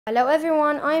Hello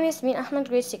everyone, I'm Yasmeen, Ahmed,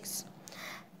 grade 6.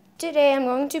 Today I'm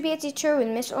going to be a teacher with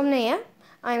Miss Omniyah.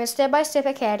 I'm a step-by-step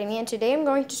academy, and today I'm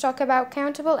going to talk about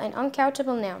countable and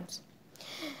uncountable nouns.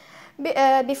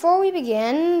 Before we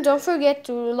begin, don't forget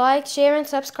to like, share and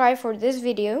subscribe for this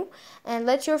video, and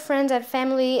let your friends and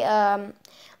family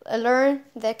learn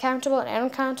the countable and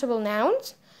uncountable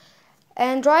nouns.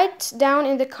 And write down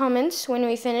in the comments when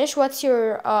we finish what's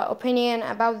your opinion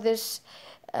about this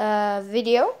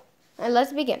video. And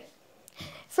let's begin.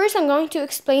 First, I'm going to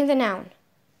explain the noun.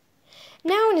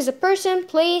 Noun is a person,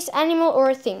 place, animal,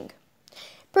 or a thing.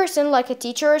 Person, like a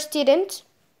teacher or student.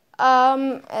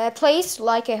 A place,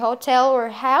 like a hotel or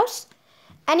a house.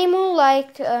 Animal,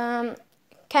 like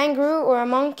kangaroo or a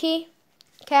monkey,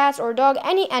 cat or dog,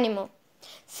 any animal.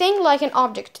 Thing, like an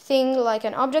object. Thing, like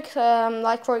an object,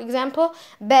 like for example,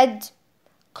 bed,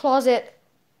 closet,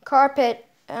 carpet,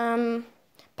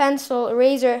 pencil,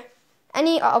 eraser,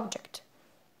 any object.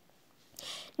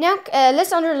 Now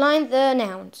let's underline the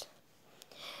nouns.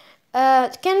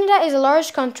 Canada is a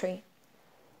large country.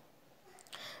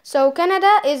 So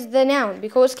Canada is the noun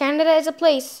because Canada is a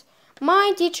place.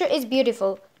 My teacher is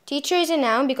beautiful. Teacher is a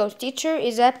noun because teacher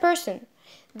is a person.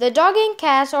 The dog and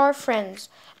cat are friends.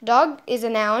 Dog is a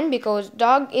noun because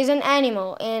dog is an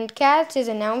animal, and cat is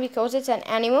a noun because it's an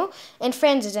animal, and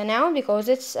friends is a noun because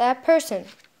it's a person.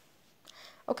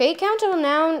 Okay, countable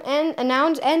noun and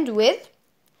nouns end with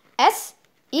s,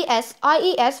 es,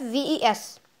 ies,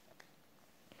 ves.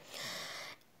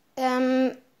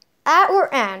 A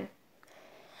or an.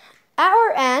 A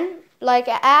or an, like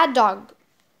a dog,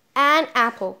 an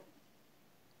apple.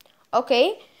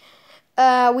 Okay,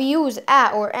 we use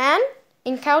a or an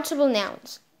in countable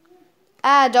nouns.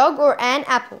 A dog or an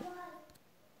apple.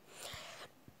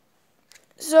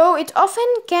 So it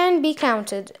often can be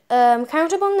counted.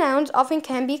 Countable nouns often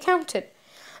can be counted.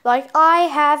 Like I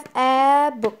have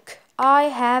a book. I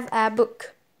have a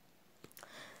book.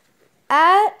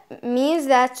 A means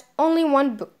that only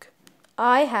one book.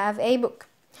 I have a book.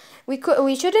 We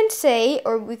couldn't say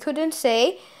I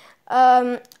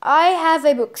have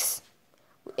a books.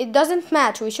 It doesn't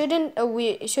match. We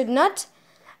should not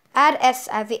add s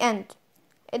at the end.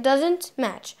 It doesn't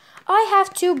match. I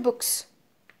have 2 books.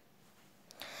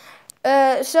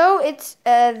 So it's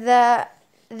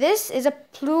this is a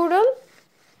plural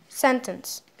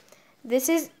sentence. This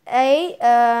is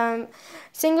a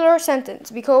singular sentence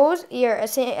because here a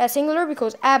singular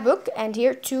because a book, and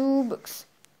here 2 books.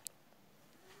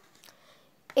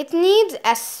 It needs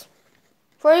s.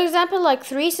 For example, like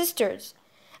 3 sisters.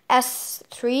 S,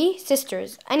 3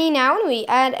 sisters. Any noun we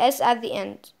add s at the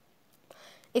end.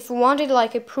 If we wanted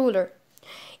like a plural.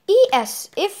 Es,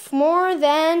 if more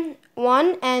than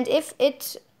 1, and if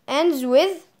it ends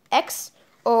with x,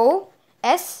 o,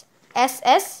 s,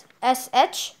 ss,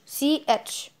 sh,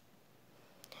 ch.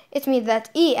 It means that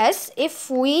es if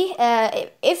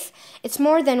it's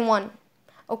more than 1,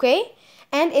 okay?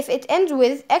 And if it ends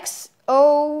with x,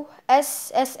 o,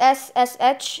 s, ss,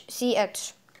 sh,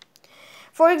 ch.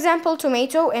 For example,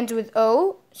 tomato ends with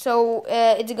o, so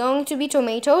it's going to be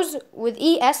tomatoes with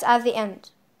es at the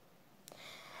end.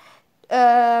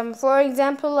 For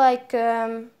example, like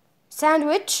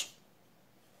sandwich.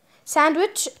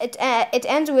 Sandwich, it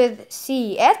ends with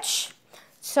ch,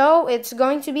 so it's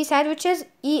going to be sandwiches,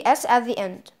 es at the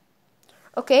end.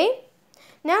 Okay?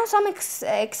 Now some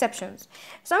exceptions.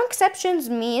 Some exceptions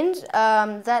means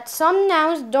that some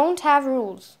nouns don't have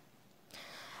rules.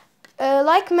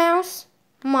 Like mouse,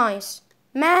 mice,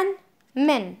 man,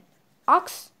 men,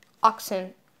 ox,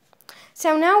 oxen.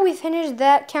 So now we finished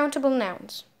the countable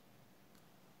nouns.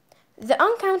 The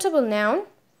uncountable noun,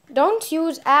 don't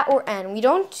use a or an. We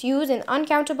don't use an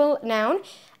uncountable noun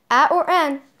a or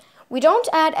an. We don't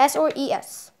add s or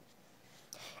es.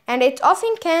 And it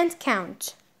often can't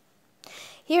count.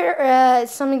 Here are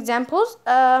some examples.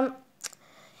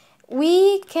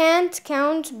 We can't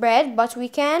count bread, but we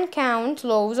can count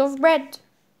loaves of bread.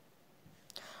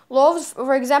 Loaves,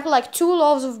 for example, like 2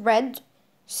 loaves of bread,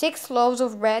 6 loaves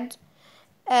of bread,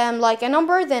 like a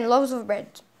number, then loaves of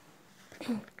bread.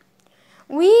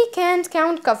 We can't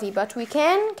count coffee, but we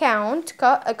can count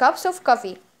cups of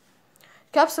coffee.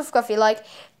 Cups of coffee, like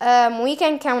we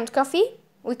can count coffee.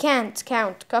 We can't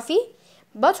count coffee,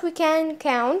 but we can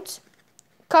count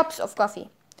cups of coffee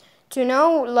to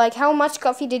know like how much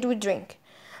coffee did we drink.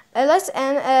 I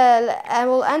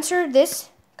will answer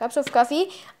this cups of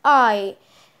coffee. I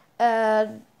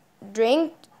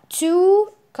drink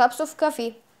 2 cups of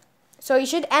coffee. So you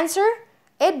should answer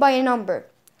it by a number.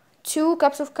 2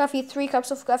 cups of coffee, 3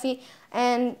 cups of coffee,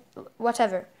 and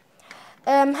whatever.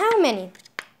 How many?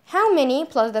 How many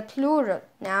plus the plural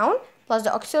noun plus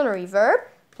the auxiliary verb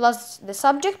plus the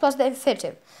subject plus the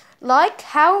infinitive. Like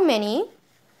how many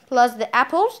plus the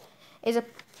apples is a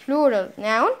plural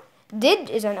noun. Did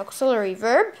is an auxiliary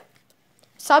verb.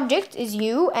 Subject is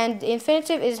you and the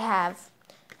infinitive is have.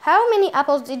 How many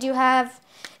apples did you have?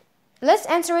 Let's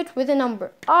answer it with a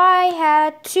number. I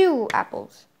had 2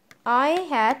 apples. I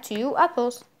had 2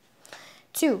 apples.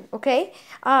 2, okay?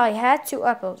 I had 2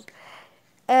 apples.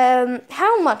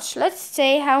 How much? Let's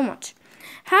say how much.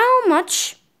 How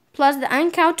much plus the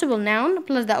uncountable noun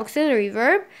plus the auxiliary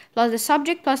verb plus the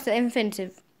subject plus the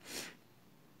infinitive.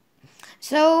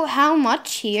 So how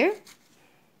much here,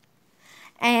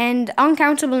 and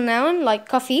uncountable noun like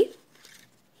coffee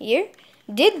here.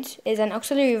 Did is an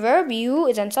auxiliary verb, you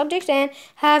is an subject, and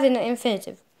have in the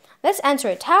infinitive. Let's answer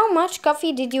it. How much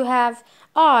coffee did you have?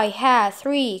 I had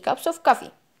 3 cups of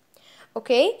coffee.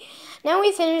 Okay, now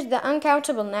we finished the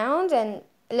uncountable nouns, and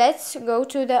let's go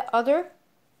to the other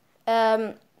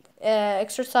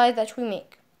exercise that we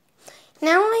make.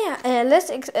 Now let's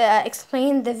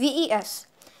explain the VES.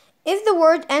 If the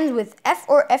word ends with F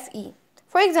or FE,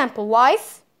 for example,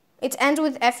 wife, it ends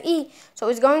with FE, so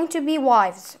it's going to be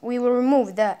wives. We will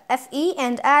remove the FE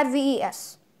and add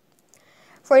VES.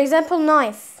 For example,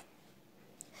 knife,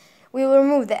 we will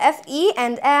remove the FE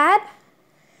and add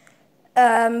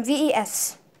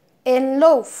VES. In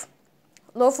loaf,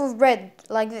 loaf of bread,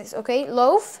 like this, okay?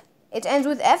 Loaf, it ends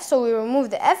with F, so we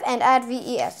remove the F and add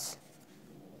VES.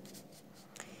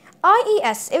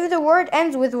 IES, if the word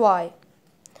ends with Y.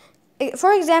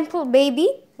 For example,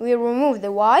 baby, we remove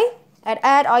the Y and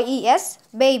add IES,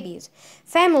 babies.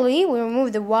 Family, we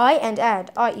remove the Y and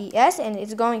add IES, and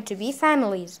it's going to be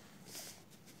families.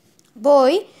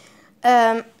 Boy,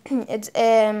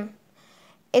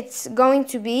 it's going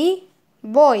to be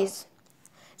boys.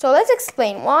 So let's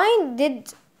explain why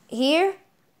did here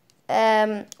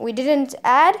we didn't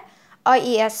add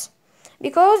IES.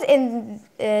 Because in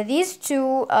these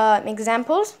two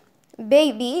examples,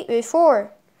 baby,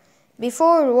 before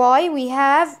Y we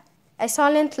have a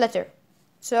silent letter,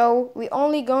 so we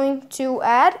only going to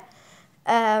add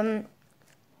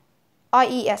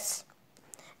IES.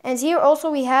 And here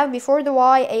also we have before the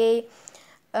Y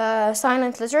a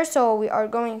silent letter, so we are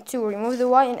going to remove the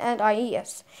Y and add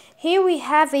IES. Here we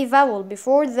have a vowel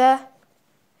before the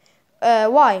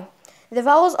Y. The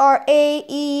vowels are A,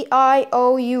 E, I,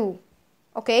 O, U.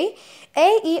 Okay,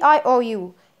 A, E, I, O,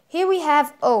 U. Here we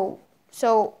have O,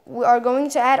 so we are going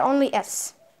to add only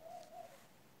S.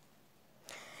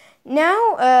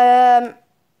 Now,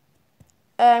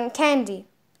 candy.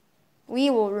 We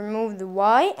will remove the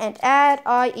Y and add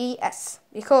IES,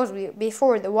 because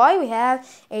before the Y we have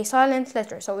a silent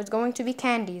letter, so it's going to be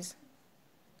candies.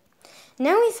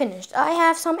 Now we finished. I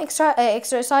have some extra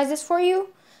exercises for you.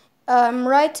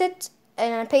 Write it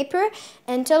in a paper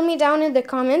and tell me down in the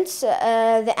comments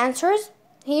the answers.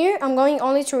 Here I'm going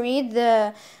only to read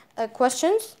the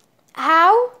questions.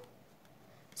 How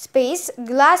space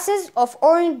glasses of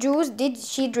orange juice did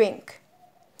she drink?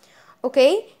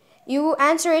 Okay, you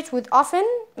answer it with often,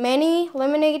 many,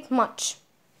 lemonade, much.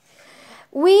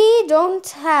 We don't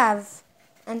have,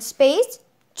 and space,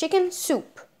 chicken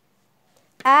soup.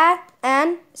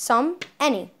 And some,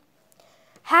 any.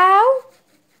 How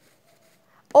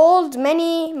old,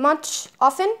 many, much,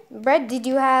 often bread did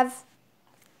you have?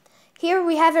 Here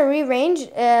we have a rearrange,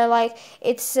 like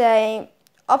it's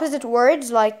opposite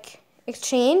words like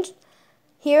exchange.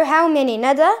 Here how many,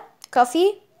 nada,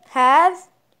 coffee, have,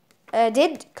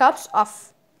 did, cups,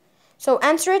 of. So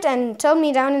answer it and tell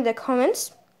me down in the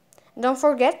comments. Don't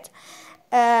forget.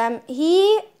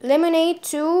 He, lemonade,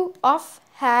 2, of,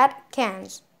 had,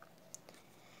 cans.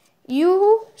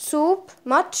 You, soup,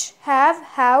 much, have,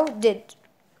 how, did.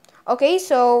 Okay,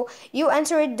 so you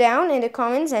answer it down in the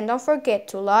comments, and don't forget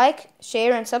to like,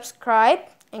 share, and subscribe.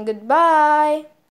 And goodbye.